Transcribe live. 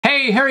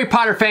Hey Harry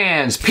Potter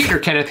fans, Peter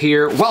Kenneth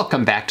here.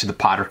 Welcome back to the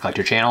Potter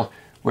Collector channel,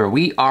 where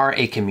we are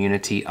a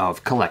community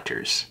of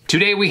collectors.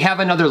 Today we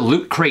have another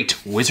Loot Crate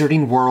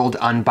Wizarding World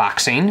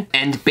unboxing,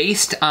 and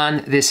based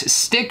on this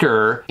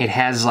sticker, it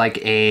has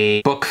like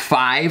a book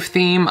 5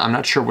 theme. I'm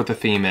not sure what the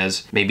theme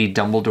is. Maybe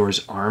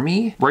Dumbledore's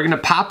Army? We're gonna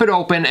pop it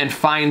open and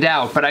find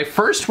out, but I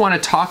first wanna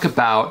talk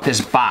about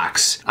this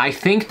box. I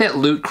think that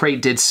Loot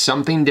Crate did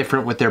something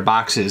different with their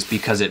boxes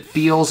because it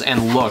feels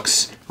and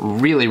looks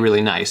really,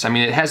 really nice. I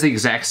mean, it has the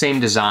exact same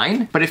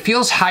design, but it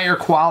feels higher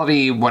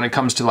quality when it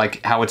comes to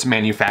like how it's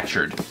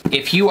manufactured.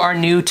 If you are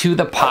new to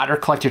the Potter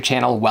Collector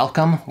channel,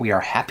 welcome. We are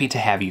happy to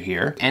have you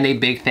here. And a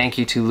big thank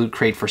you to Loot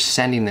Crate for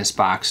sending this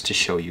box to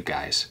show you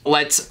guys.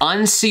 Let's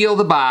unseal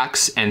the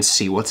box and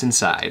see what's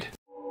inside.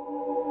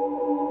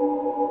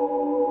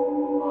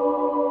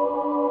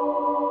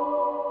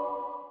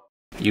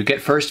 You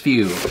get first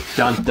view.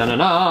 Dun dun dun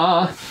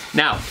dun.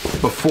 Now,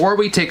 before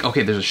we take,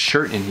 okay, there's a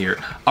shirt in here.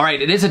 All right,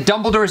 it is a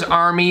Dumbledore's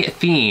Army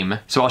theme.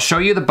 So I'll show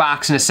you the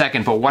box in a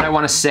second, but what I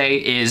wanna say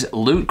is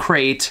Loot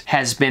Crate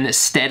has been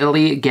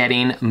steadily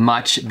getting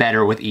much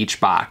better with each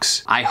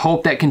box. I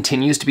hope that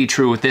continues to be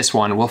true with this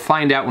one. We'll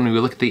find out when we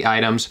look at the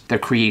items, the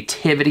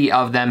creativity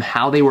of them,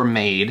 how they were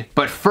made.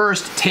 But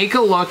first, take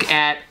a look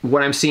at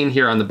what I'm seeing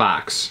here on the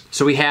box.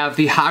 So we have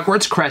the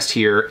Hogwarts crest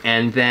here,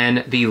 and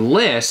then the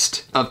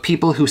list of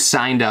people who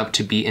signed up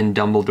to be in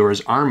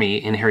Dumbledore's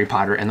Army in Harry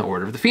Potter and the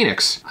Order of the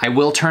Phoenix. I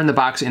will turn the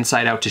box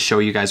inside out to show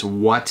you guys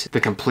what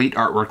the complete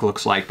artwork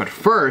looks like, but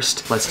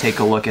first, let's take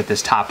a look at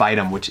this top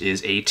item, which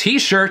is a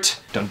t-shirt.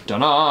 Dun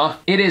dun dun.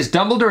 It is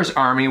Dumbledore's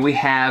Army. We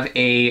have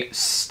a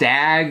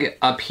stag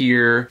up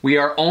here. We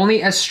are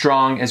only as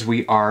strong as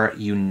we are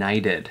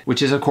united,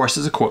 which is, of course,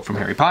 is a quote from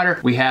Harry Potter.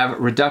 We have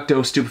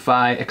Reducto,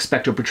 Stupefy,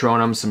 Expecto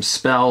Patronum, some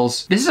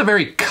spells. This is a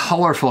very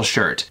colorful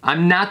shirt.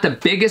 I'm not the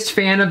biggest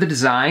fan of the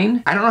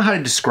design. I don't know how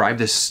to describe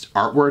this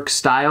artwork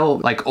style,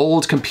 like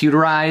old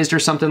computerized or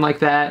something like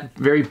that.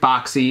 Very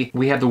boxy.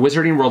 We have the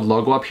Wizarding World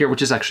logo up here,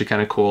 which is actually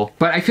kind of cool.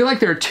 But I feel like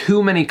there are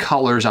too many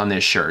colors on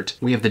this shirt.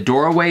 We have the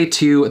doorway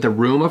to the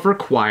Room of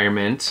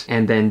Requirement,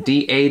 and then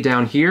DA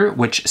down here,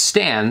 which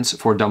stands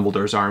for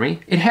Dumbledore's Army.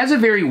 It has a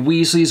very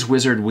Weasley's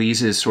Wizard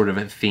Wheezes sort of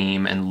a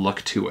theme and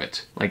look to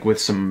it, like with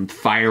some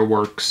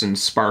fireworks and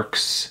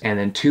sparks, and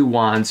then 2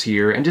 wands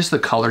here, and just the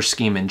color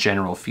scheme in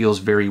general feels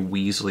very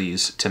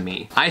Weasley's to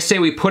me. I say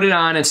we put it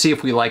on and see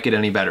if we like it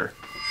any better.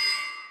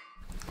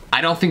 I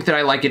don't think that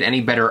I like it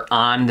any better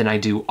on than I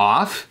do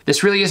off.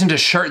 This really isn't a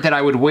shirt that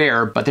I would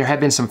wear, but there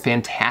have been some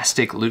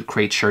fantastic Loot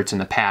Crate shirts in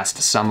the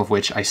past, some of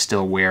which I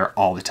still wear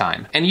all the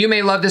time. And you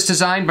may love this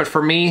design, but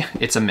for me,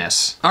 it's a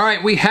miss. All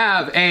right, we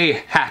have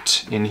a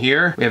hat in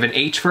here. We have an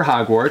H for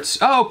Hogwarts.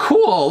 Oh,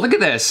 cool, look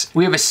at this.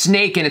 We have a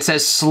snake and it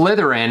says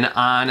Slytherin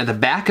on the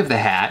back of the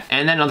hat.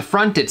 And then on the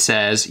front it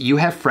says, "You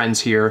have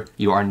friends here,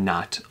 you are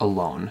not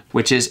alone,"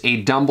 which is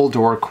a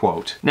Dumbledore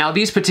quote. Now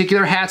these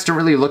particular hats don't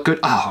really look good.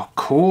 Oh,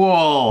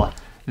 cool.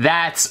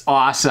 That's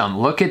awesome.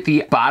 Look at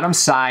the bottom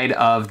side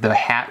of the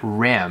hat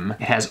rim.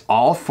 It has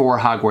all 4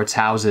 Hogwarts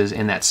houses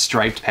in that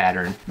striped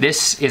pattern.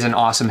 This is an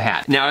awesome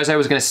hat. Now, as I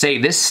was gonna say,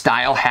 this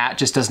style hat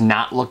just does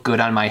not look good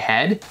on my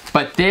head,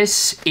 but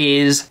this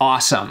is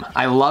awesome.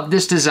 I love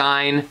this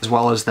design as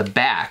well as the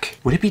back.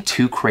 Would it be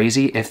too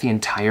crazy if the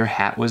entire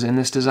hat was in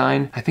this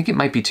design? I think it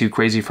might be too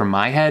crazy for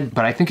my head,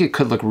 but I think it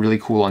could look really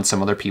cool on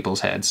some other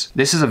people's heads.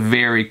 This is a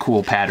very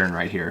cool pattern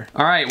right here.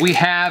 All right, we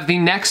have the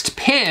next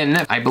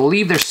pin. I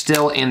believe they're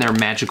still in their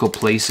Magical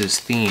Places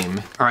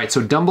theme. All right,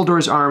 so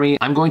Dumbledore's Army,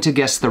 I'm going to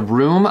guess the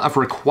Room of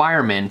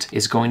Requirement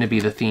is going to be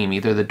the theme,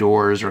 either the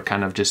doors or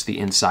kind of just the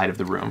inside of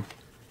the room.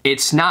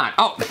 It's not.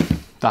 Oh,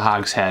 the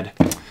Hog's Head.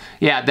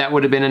 Yeah, that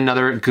would have been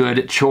another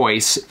good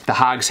choice. The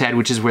Hog's Head,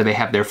 which is where they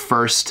have their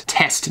first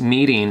test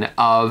meeting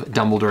of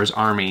Dumbledore's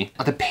Army.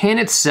 The pin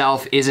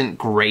itself isn't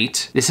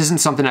great. This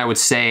isn't something I would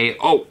say,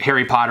 oh,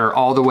 Harry Potter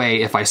all the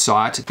way if I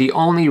saw it. The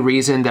only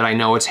reason that I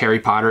know it's Harry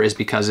Potter is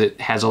because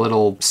it has a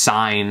little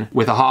sign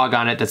with a hog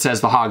on it that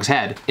says the Hog's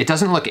Head. It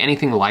doesn't look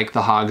anything like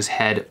the Hog's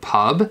Head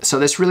pub, so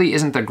this really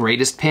isn't the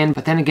greatest pin,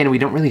 but then again, we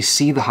don't really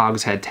see the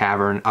Hog's Head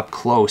Tavern up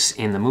close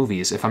in the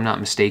movies, if I'm not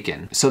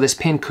mistaken. So this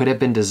pin could have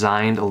been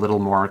designed a little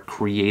more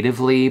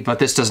creatively, but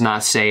this does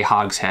not say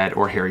Hog's Head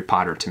or Harry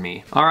Potter to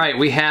me. All right,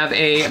 we have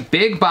a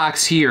big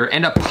box here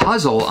and a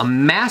puzzle, a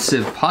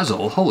massive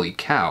puzzle. Holy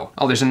cow.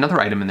 Oh, there's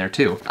another item in there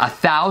too. A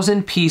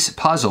 1,000-piece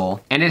puzzle,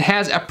 and it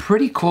has a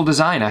pretty cool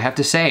design, I have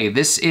to say.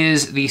 This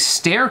is the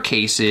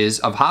staircases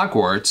of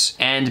Hogwarts,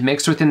 and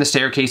mixed within the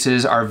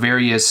staircases are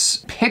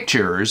various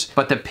pictures,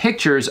 but the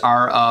pictures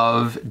are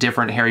of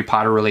different Harry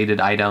Potter related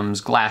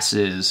items,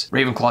 glasses,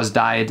 Ravenclaw's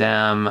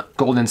diadem,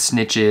 golden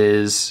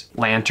snitches,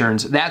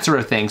 lanterns, that sort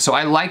of thing. So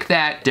I like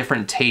that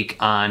different take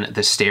on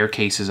the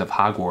staircases of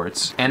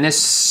Hogwarts. And this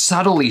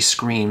subtly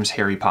screams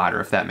Harry Potter,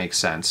 if that makes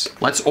sense.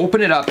 Let's open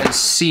it up and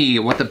see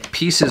what the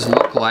pieces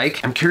look like.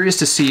 I'm curious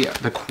to see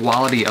the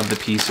quality of the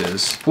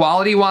pieces.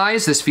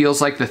 Quality-wise, this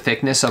feels like the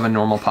thickness of a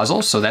normal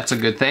puzzle, so that's a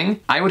good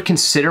thing. I would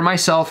consider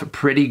myself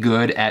pretty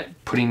good at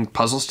putting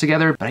puzzles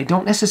together, but I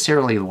don't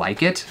necessarily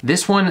like it.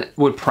 This one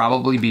would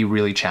probably be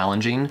really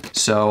challenging,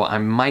 so I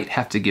might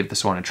have to give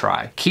this one a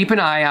try. Keep an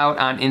eye out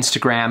on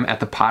Instagram at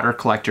The Potter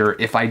Collector.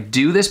 If I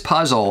do this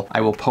puzzle,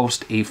 I will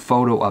post a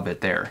photo of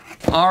it there.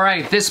 All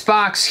right, this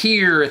box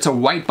here, it's a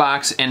white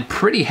box and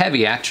pretty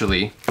heavy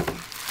actually.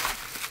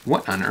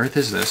 What on earth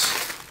is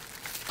this?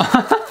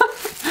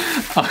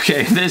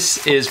 Okay,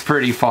 this is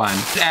pretty fun.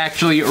 It's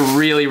actually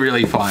really,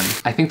 really fun.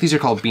 I think these are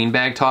called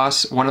beanbag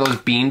toss. One of those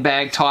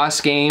beanbag toss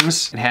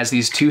games. It has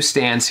these two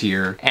stands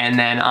here. And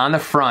then on the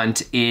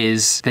front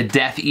is the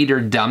Death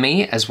Eater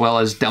dummy, as well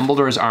as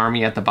Dumbledore's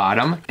army at the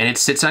bottom. And it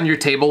sits on your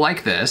table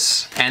like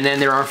this. And then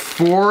there are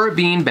 4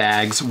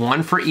 beanbags,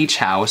 one for each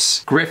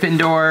house.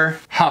 Gryffindor,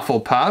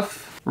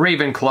 Hufflepuff,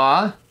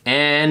 Ravenclaw,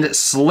 and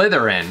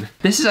Slytherin.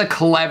 This is a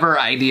clever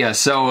idea.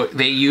 So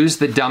they use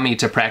the dummy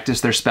to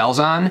practice their spells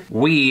on.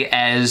 We,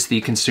 as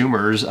the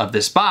consumers of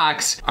this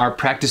box, are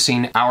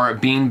practicing our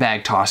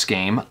beanbag toss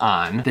game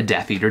on the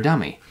Death Eater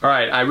dummy. All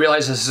right, I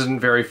realize this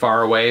isn't very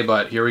far away,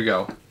 but here we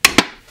go.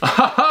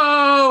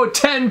 Oh,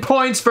 10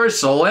 points for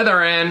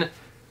Slytherin.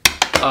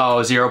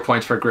 Oh, 0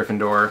 points for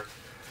Gryffindor.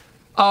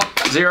 Oh,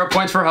 0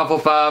 points for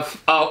Hufflepuff.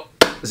 Oh,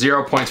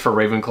 0 points for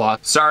Ravenclaw.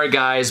 Sorry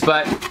guys,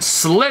 but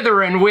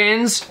Slytherin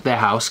wins the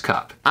House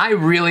Cup. I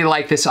really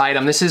like this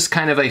item. This is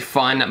kind of a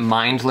fun,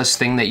 mindless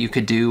thing that you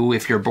could do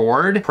if you're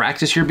bored.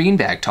 Practice your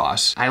beanbag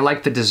toss. I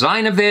like the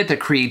design of it, the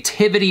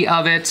creativity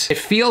of it. It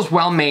feels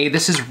well made.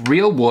 This is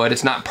real wood.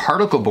 It's not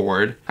particle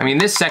board. I mean,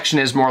 this section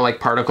is more like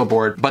particle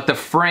board, but the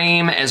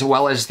frame as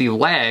well as the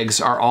legs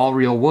are all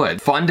real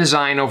wood. Fun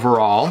design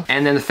overall.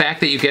 And then the fact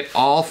that you get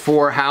all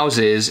 4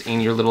 houses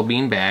in your little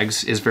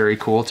beanbags is very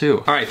cool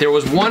too. All right, there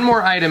was one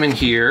more item in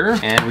here,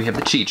 and we have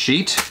the cheat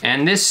sheet.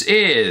 And this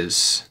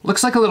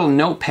looks like a little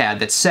notepad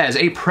that says,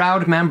 a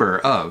proud member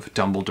of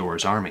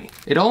Dumbledore's army.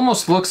 It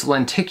almost looks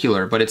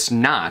lenticular, but it's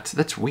not.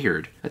 That's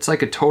weird. It's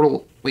like a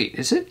total, wait,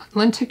 is it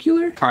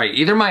lenticular? All right,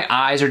 either my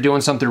eyes are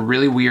doing something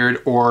really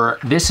weird or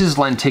this is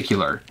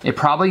lenticular. It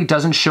probably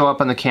doesn't show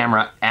up on the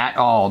camera at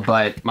all,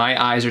 but my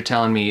eyes are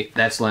telling me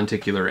that's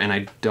lenticular and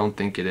I don't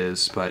think it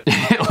is, but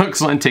it looks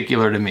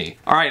lenticular to me.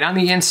 All right, on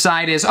the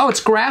inside is, oh,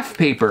 it's graph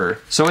paper.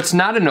 So it's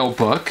not a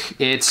notebook,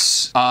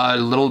 it's a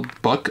little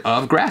book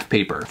of graph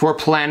paper for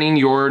planning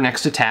your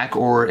next attack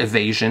or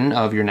evasion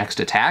of your next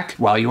attack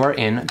while you are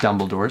in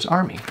Dumbledore's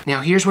army. Now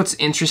here's what's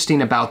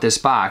interesting about this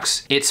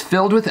box. It's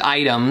filled with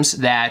items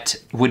that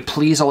would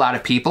please a lot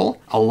of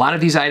people. A lot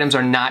of these items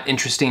are not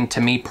interesting to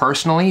me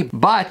personally,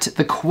 but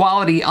the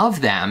quality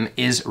of them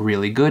is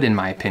really good in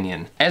my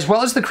opinion. As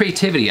well as the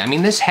creativity. I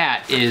mean, this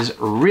hat is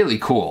really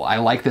cool. I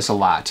like this a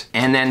lot.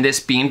 And then this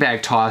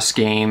beanbag toss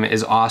game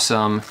is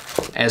awesome,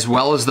 as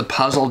well as the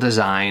puzzle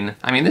design.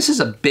 I mean, this is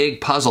a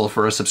big puzzle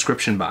for a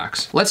subscription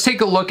box. Let's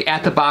take a look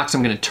at the box.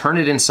 I'm gonna turn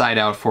it inside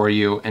out for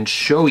you and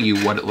show you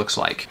what it looks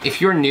like.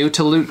 If you're new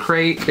to Loot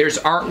Crate, there's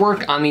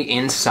artwork on the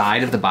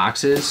inside of the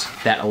boxes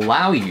that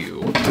allow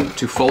you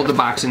to fold the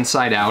box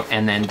inside out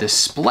and then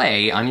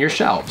display on your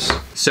shelves.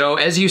 So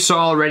as you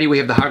saw already, we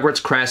have the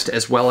Hogwarts crest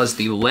as well as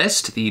the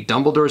list, the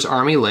Dumbledore's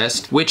Army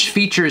list, which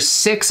features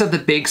 6 of the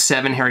big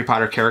 7 Harry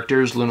Potter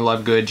characters: Luna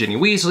Lovegood, Ginny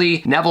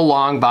Weasley, Neville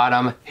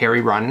Longbottom,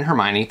 Harry, Ron, and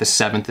Hermione. The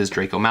 7th is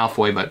Draco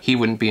Malfoy, but he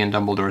wouldn't be in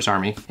Dumbledore's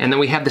army. And then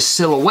we have the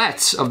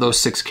silhouettes of those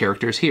 6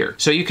 characters here.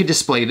 So you could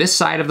display this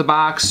side of the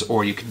box,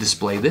 or you could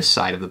display this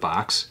side of the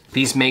box.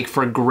 These make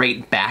for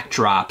great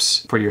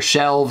backdrops for your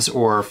shelves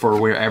or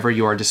for wherever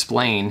you are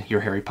displaying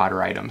your Harry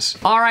Potter items.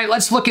 All right,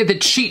 let's look at the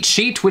cheat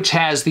sheet, which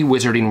has the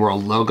Wizarding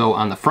World logo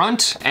on the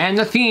front. And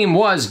the theme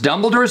was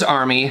Dumbledore's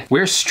Army.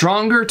 We're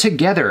stronger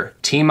together.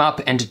 Team up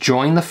and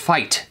join the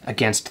fight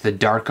against the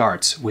dark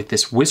arts with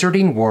this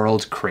Wizarding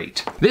World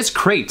crate. This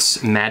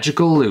crate's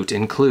magical loot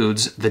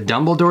includes the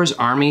Dumbledore's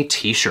Army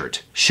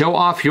t-shirt. Show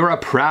off you're a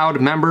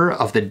proud member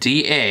of the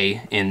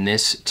DA in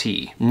this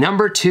tee.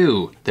 Number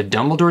 2, the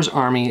Dumbledore's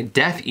Army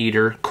Death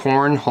Eater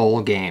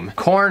Cornhole game.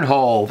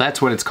 Cornhole,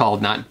 that's what it's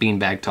called, not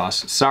beanbag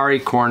toss. Sorry,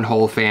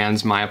 cornhole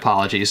fans, my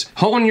apologies.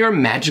 Hone your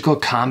magical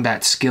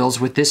combat skills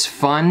with this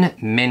fun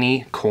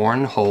mini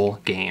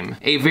cornhole game.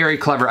 A very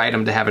clever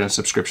item to have in a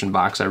subscription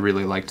box. I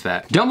really liked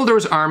that.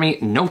 Dumbledore's Army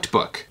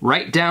notebook.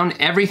 Write down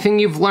everything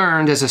you've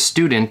learned as a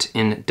student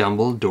in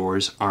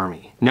Dumbledore's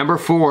Army. Number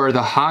 4,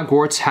 the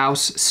Hogwarts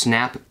House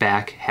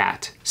Snapback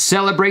Hat.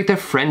 Celebrate the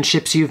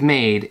friendships you've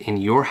made in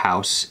your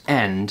house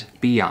and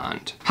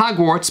beyond.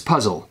 Hogwarts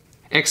Puzzle.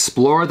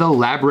 Explore the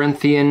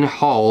labyrinthian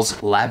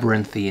halls,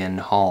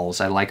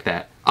 I like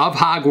that, of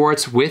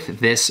Hogwarts with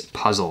this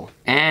puzzle.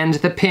 And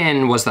the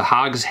pin was the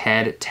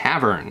Hogshead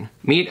Tavern.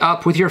 Meet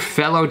up with your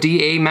fellow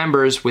DA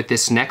members with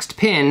this next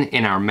pin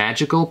in our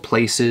Magical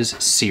Places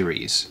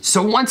series.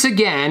 So once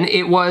again,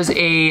 it was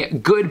a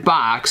good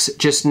box,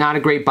 just not a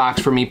great box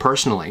for me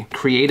personally.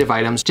 Creative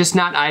items, just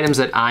not items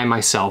that I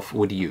myself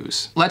would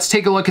use. Let's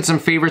take a look at some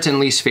favorites and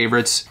least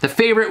favorites. The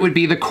favorite would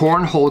be the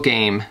cornhole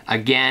game.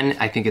 Again,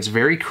 I think it's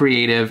very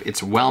creative,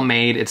 it's well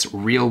made, it's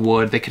real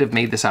wood. They could have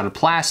made this out of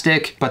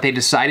plastic, but they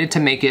decided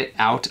to make it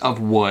out of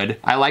wood.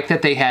 I like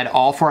that they had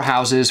all 4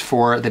 houses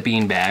for the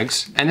bean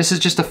bags, and this is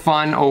just a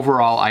fun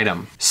overall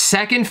item.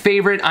 Second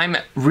favorite, I'm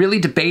really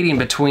debating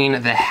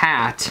between the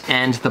hat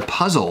and the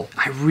puzzle.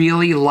 I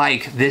really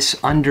like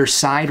this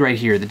underside right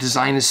here. The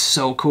design is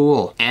so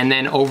cool. And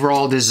then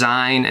overall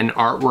design and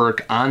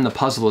artwork on the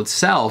puzzle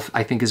itself,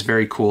 I think is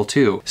very cool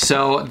too.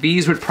 So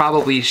these would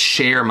probably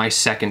share my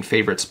second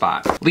favorite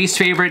spot. Least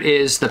favorite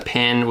is the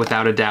pin,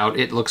 without a doubt.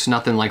 It looks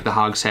nothing like the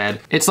Hog's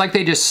Head. It's like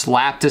they just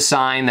slapped a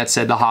sign that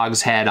said the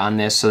Hog's Head on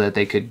this so that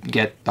they could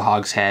get the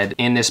Hog's Head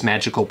in this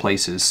Magical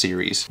Places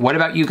series. What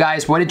about you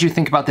guys? What did you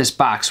think about this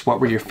box? What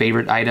were your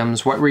favorite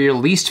items? What were your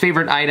least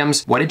favorite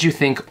items? What did you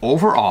think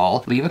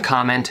overall? Leave a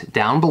comment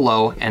down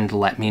below and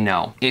let me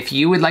know. If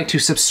you would like to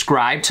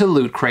subscribe to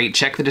Loot Crate,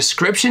 check the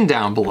description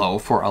down below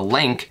for a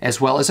link as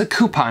well as a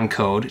coupon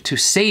code to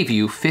save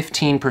you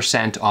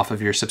 15% off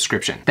of your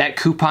subscription. That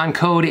coupon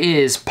code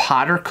is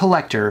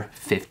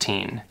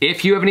PotterCollector15.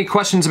 If you have any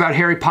questions about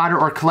Harry Potter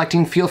or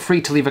collecting, feel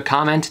free to leave a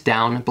comment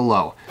down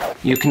below.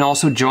 You can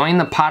also join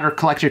the Potter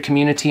Collector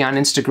community on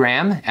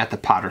Instagram at the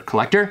Potter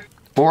Collector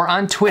or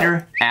on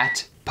Twitter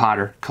at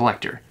Potter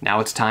Collector. Now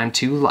it's time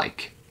to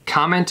like,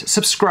 comment,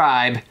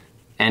 subscribe,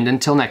 and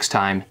until next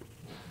time,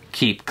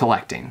 keep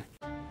collecting.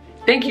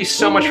 Thank you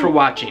so much for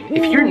watching.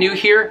 If you're new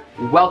here,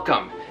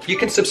 welcome. You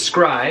can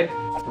subscribe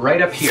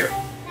right up here.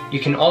 You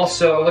can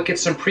also look at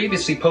some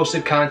previously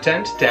posted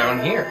content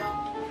down here.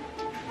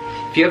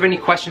 If you have any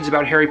questions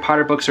about Harry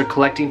Potter books or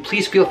collecting,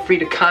 please feel free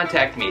to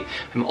contact me.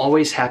 I'm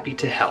always happy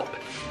to help.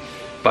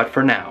 But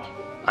for now,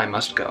 I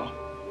must go.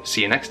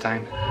 See you next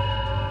time.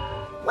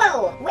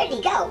 Whoa, where'd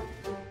he go?